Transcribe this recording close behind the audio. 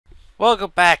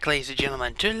Welcome back, ladies and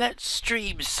gentlemen, to Let's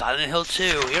Stream Silent Hill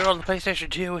 2, here on the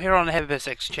PlayStation 2, here on the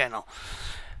HeavyBits channel.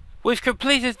 We've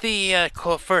completed the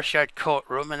first yard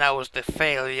courtroom, and that was the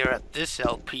failure at this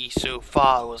LP so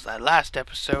far, was that last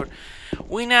episode.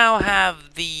 We now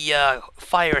have the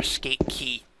fire escape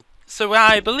key, so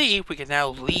I believe we can now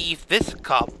leave this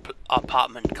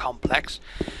apartment complex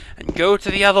and go to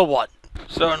the other one.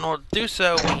 So in order to do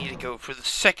so, we need to go through the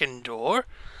second door,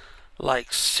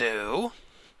 like so.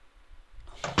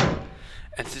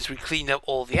 And since we cleaned up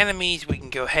all the enemies, we can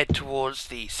go head towards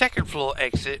the second floor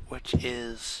exit, which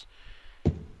is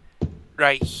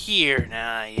right here.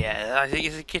 Now, yeah, I think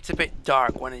it gets a bit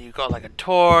dark when you've got like a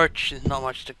torch. There's not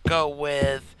much to go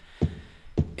with.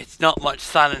 It's not much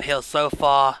Silent Hill so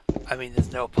far. I mean,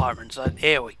 there's no apartments.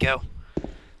 Here we go.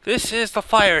 This is the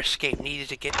fire escape needed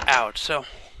to get out. So,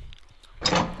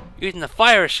 using the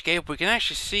fire escape, we can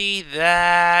actually see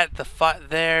that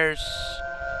there's.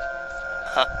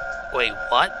 Wait,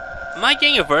 what? Am I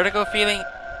getting a vertigo feeling?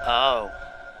 Oh.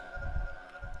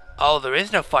 Oh, there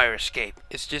is no fire escape.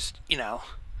 It's just, you know,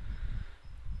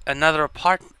 another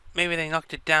apartment. Maybe they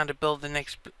knocked it down to build the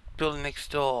next building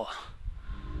next door.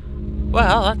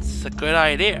 Well, that's a good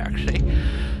idea, actually.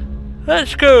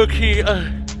 Let's go, Key.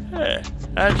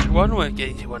 That's one way of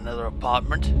getting to another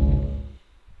apartment.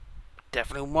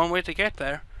 Definitely one way to get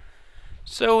there.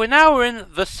 So now we're in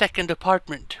the second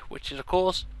apartment, which is, of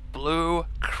course, Blue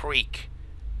Creek.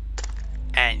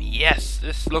 And yes,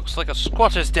 this looks like a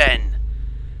squatter's den.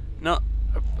 Not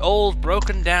an old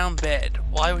broken down bed.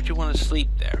 Why would you want to sleep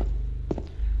there?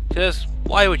 Just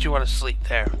why would you want to sleep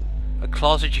there? A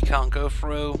closet you can't go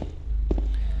through.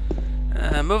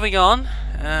 Moving on.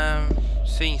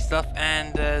 Seeing stuff,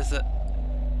 and there's a...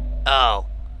 Oh,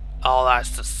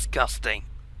 that's disgusting.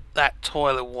 That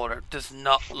toilet water does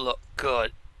not look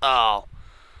good.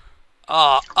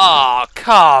 Oh,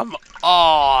 come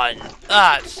on!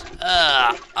 That's,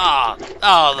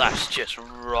 that's just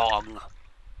wrong.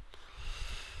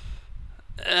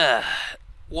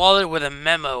 Wallet with a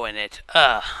memo in it.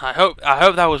 I hope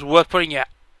that was worth putting your...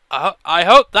 I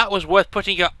hope that was worth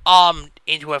putting your arm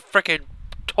into a frickin'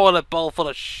 toilet bowl full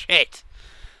of shit.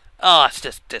 Oh, it's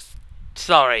just,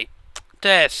 sorry.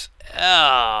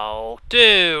 Oh,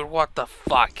 dude, what the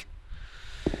fuck?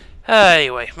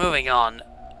 Anyway, moving on.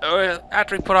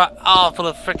 After we put our arm full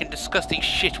of freaking disgusting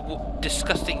shit,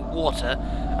 disgusting water.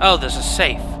 Oh, there's a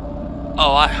safe.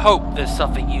 Oh, I hope there's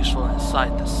something useful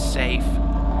inside the safe.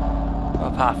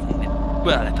 Apart from the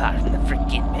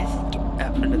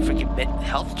freaking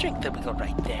health drink that we got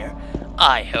right there.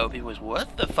 I hope it was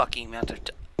worth the fucking amount of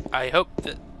I hope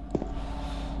that.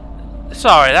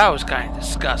 Sorry, that was kind of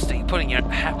disgusting. Putting your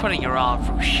arm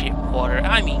through shit water.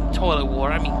 I mean toilet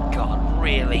water. I mean, God,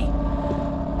 really.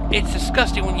 It's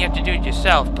disgusting when you have to do it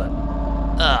yourself, but...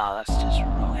 Oh, that's just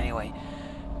wrong. Anyway.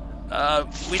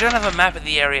 We don't have a map of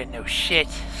the area, no shit.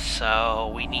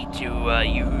 So, we need to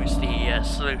use the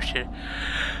solution.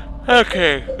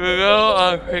 Okay, we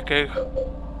go. Okay.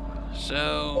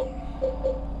 So...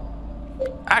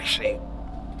 Actually,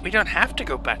 we don't have to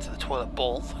go back to the toilet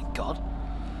bowl, thank God.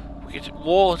 We get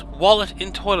wallet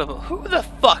in toilet bowl. Who the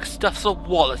fuck stuffs a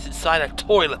wallet inside a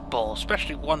toilet bowl?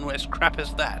 Especially one as crap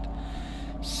as that.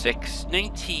 6,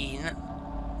 19,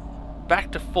 back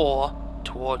to 4,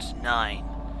 towards 9.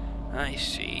 I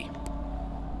see.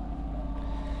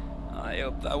 I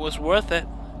hope that was worth it.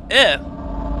 Yeah.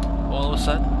 All of a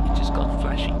sudden, it just got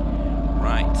flashy.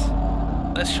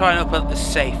 Right. Let's try and open up the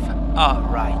safe. Oh,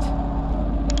 right.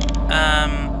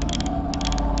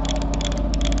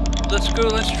 Let's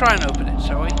try and open it,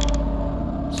 shall we?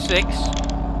 6.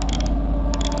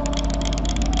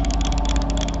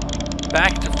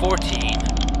 Back to 14.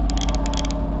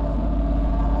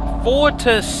 4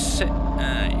 to 6.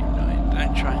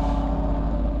 Don't try. I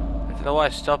don't know why I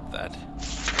stopped that.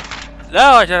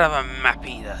 No, I don't have a map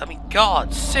either. I mean,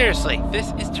 God, seriously,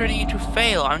 this is turning into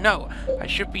fail. I know I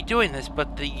should be doing this,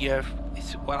 but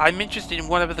well, I'm interested in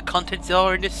whatever the contents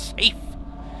are in this safe.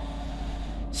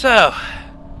 So,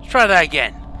 let's try that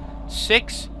again.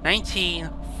 6,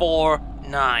 19, 4,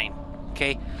 9.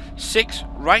 Okay, 6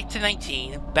 right to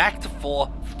 19, back to 4,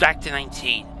 back to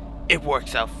 19. It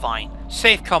works out fine.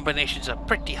 Safe combinations are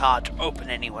pretty hard to open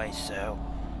anyway, so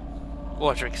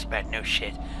what do you expect? No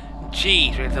shit.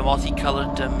 Jeez, we have the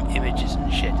multicolored images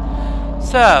and shit.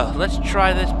 So, let's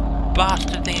try this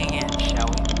bastard thing again, shall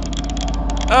we?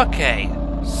 Okay,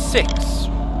 6,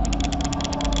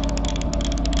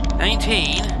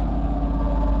 19,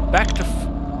 back to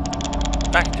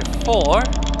 4,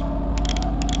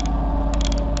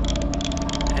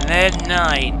 and then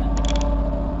 9.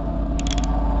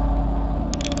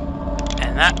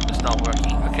 And Nah, it's not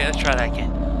working. Okay, let's try that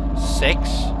again. 6,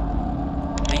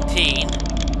 19,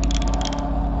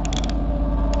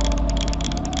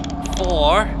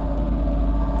 4,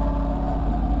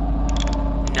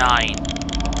 9.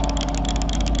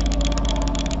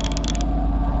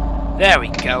 There we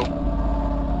go.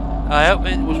 I hope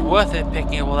it was worth it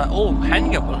picking up all that. Oh,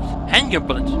 handgun bullets. Handgun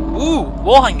bullets. Ooh,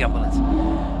 more handgun bullets.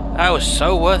 That was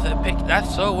so worth it.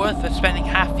 That's so worth it spending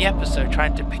half the episode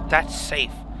trying to pick that safe.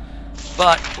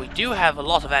 But we do have a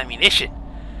lot of ammunition.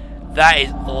 That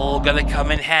is all gonna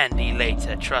come in handy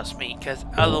later, trust me, because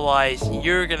otherwise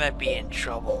you're gonna be in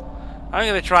trouble. I'm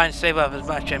gonna try and save up as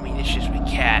much ammunition as we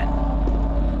can.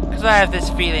 Because I have this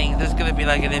feeling there's gonna be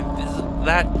like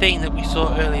that thing that we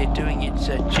saw earlier doing its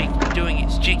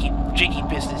jiggy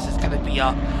business is gonna be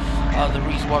the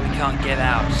reason why we can't get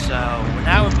out. So we're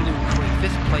now in Blue Creek.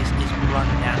 This place is run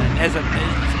down, and there's a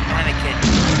mannequin.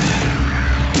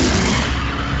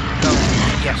 Oh,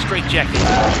 yeah, straight jacket.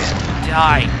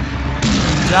 Die.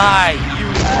 Die. You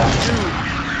do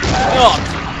not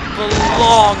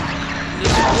belong in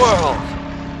this world.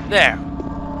 There.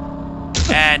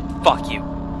 And fuck you.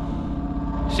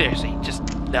 Seriously, just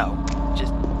no.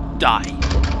 Just die.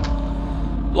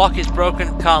 Lock is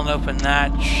broken. Can't open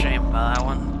that. Shame about that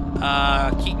one.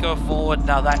 Keep going forward.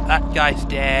 Now that guy's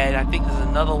dead. I think there's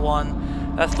another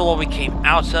one. That's the one we came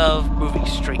out of. Moving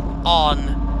straight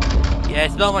on. Yeah,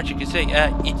 it's not much you can say.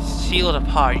 It's sealed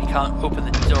apart. You can't open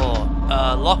the door.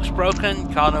 Lock's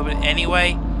broken. Can't open it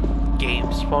anyway.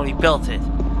 Game's probably built it.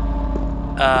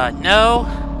 No.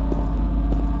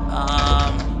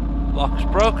 Lock's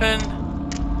broken.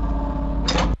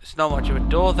 There's not much of a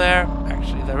door there.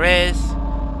 Actually, there is.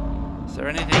 Is there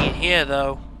anything in here,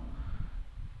 though?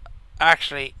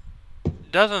 Actually,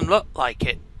 doesn't look like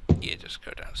it. You just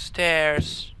go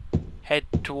downstairs. Head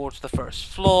towards the first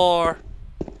floor.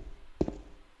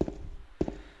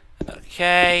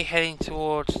 Okay, heading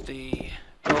towards the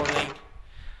building.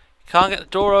 Can't get the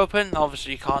door open.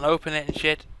 Obviously, you can't open it and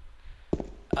shit.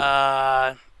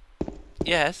 Yeah,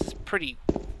 this is pretty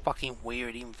fucking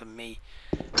weird even for me.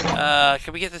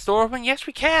 Can we get this door open? Yes,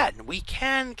 we can. We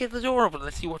can get the door open.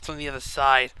 Let's see what's on the other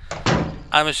side.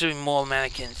 I'm assuming more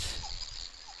mannequins.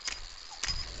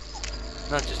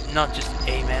 Not just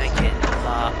a mannequin.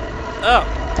 Oh,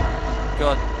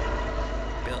 God.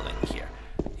 Building here.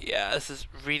 Yeah, this is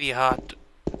really hard.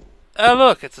 Oh,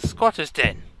 look, it's a squatter's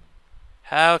den.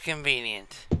 How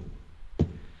convenient.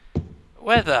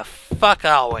 Where the fuck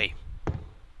are we?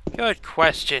 Good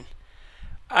question.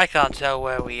 I can't tell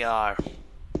where we are.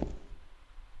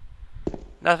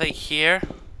 Nothing here.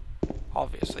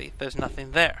 Obviously, there's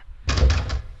nothing there.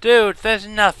 Dude, there's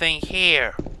nothing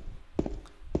here.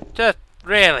 Just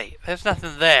really, there's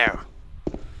nothing there.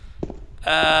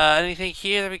 Anything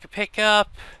here that we could pick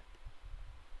up?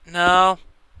 No.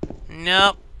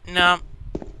 Nope. No.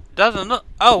 Doesn't look.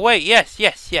 Oh wait, yes.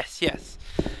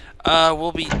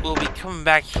 We'll be coming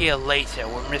back here later.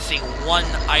 We're missing one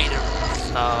item,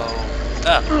 so.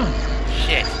 Oh,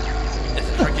 shit. There's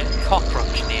a freaking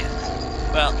cockroach in here.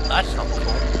 Well, that's not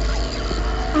cool.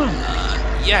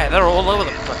 Yeah, they're all over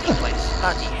the fucking place.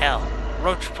 Bloody hell.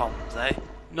 Roach problems, eh?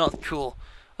 Not cool.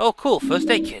 Oh, cool. First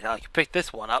aid kit. I can pick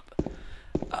this one up.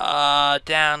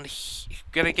 Down here.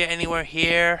 Gonna get anywhere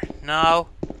here? No.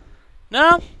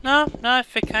 No, I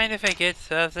kind of figured.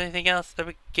 So if there's anything else that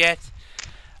we get.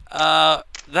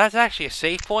 That's actually a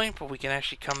save point, but we can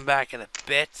actually come back in a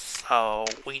bit. So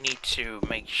we need to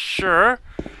make sure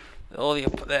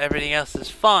that everything else is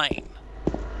fine.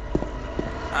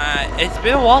 It's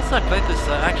been a while since I played this.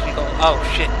 Actually, oh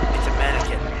shit! It's a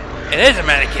mannequin. It is a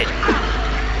mannequin.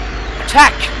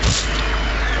 Attack!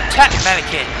 Attack,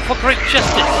 mannequin! For great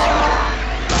justice.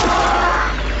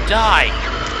 Die.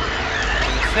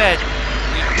 Said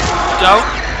you don't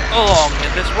belong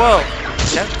in this world.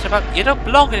 You don't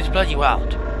belong in this bloody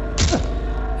world.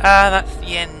 And that's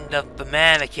the end of the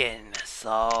mannequin.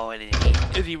 So, is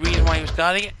the reason why he was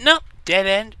guarding it? No. Dead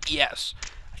end? Yes.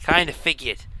 I kind of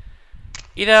figured.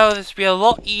 You know, this would be a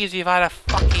lot easier if I had a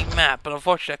fucking map, but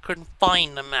unfortunately I couldn't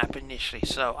find the map initially,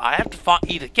 so I have to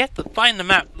either find the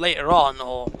map later on,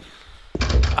 or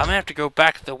I'm gonna have to go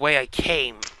back the way I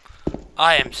came.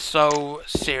 I am so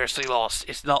seriously lost,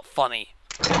 it's not funny.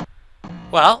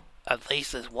 Well, at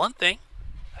least there's one thing.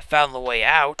 I found the way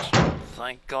out.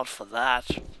 Thank God for that.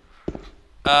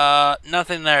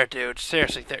 Nothing there, dude.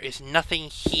 Seriously, there is nothing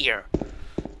here.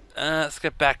 Let's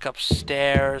get back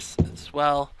upstairs as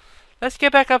well. Let's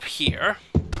get back up here.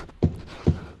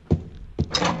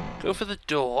 Go for the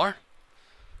door.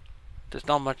 There's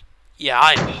not much. Yeah,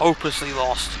 I'm hopelessly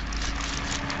lost.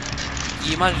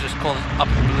 You might as well just call it up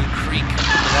in Blue Creek.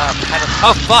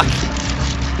 Oh, fuck!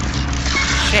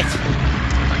 Shit.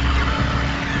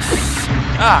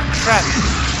 Ah, crap.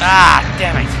 Ah,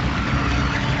 damn it.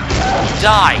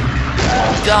 Die.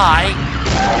 Die.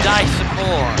 Die some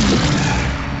more.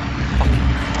 Fucking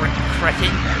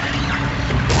cretin.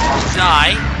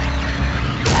 Die.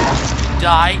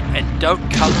 Die and don't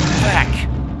come back.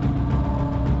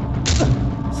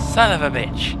 Son of a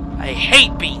bitch. I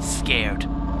hate being scared.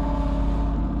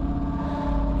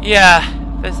 Yeah,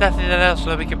 there's nothing else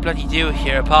that we can bloody do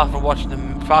here apart from watching this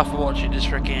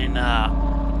freaking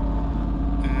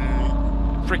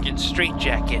freaking street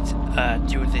jacket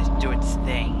do its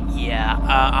thing. Yeah,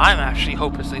 I'm actually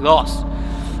hopelessly lost.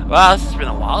 Well, this has been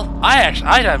a while. I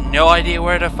have no idea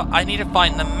where to. I need to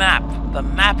find the map. The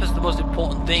map is the most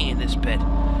important thing in this bit.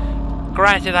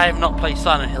 Granted, I have not played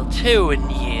Silent Hill 2 in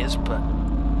years, but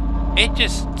it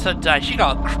just sometimes you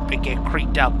gotta get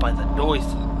creeped out by the noise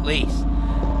at least.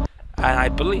 And I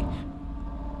believe...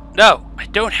 No, I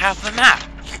don't have the map.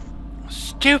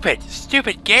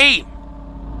 Stupid game.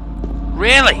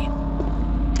 Really?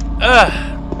 Ugh.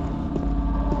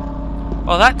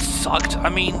 Well, that sucked. I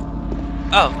mean...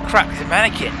 Oh, crap, it's a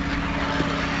mannequin.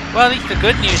 Well, at least the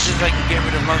good news is I can get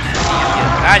rid of most of the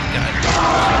bad guys. So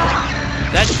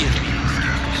that gives me an excuse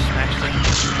to smash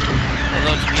things.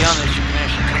 Although, to be honest, you can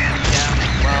actually take them down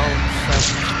as well.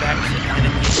 Self-respect and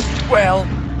enemies. Well...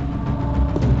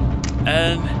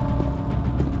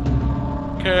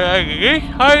 Okay,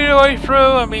 hide your way through,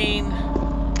 I mean...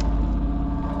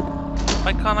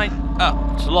 Why can't I...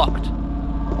 Oh, it's locked.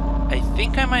 I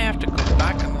think I might have to go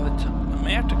back another time. I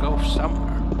may have to go somewhere.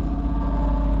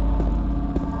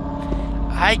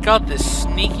 I got this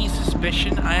sneaky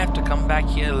suspicion I have to come back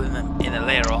here in a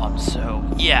later on, so...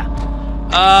 Yeah.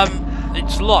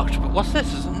 It's locked, but what's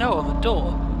this? There's a note on the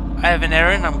door. I have an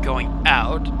errand, I'm going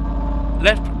out.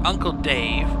 Left Uncle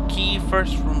Dave, key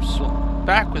first room swap.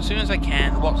 Back as soon as I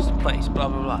can, what's the place, blah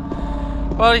blah blah.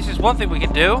 Well, at least there's one thing we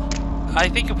can do. I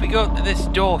think if we go to this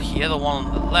door here, the one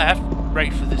on the left,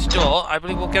 right for this door, I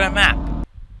believe we'll get a map.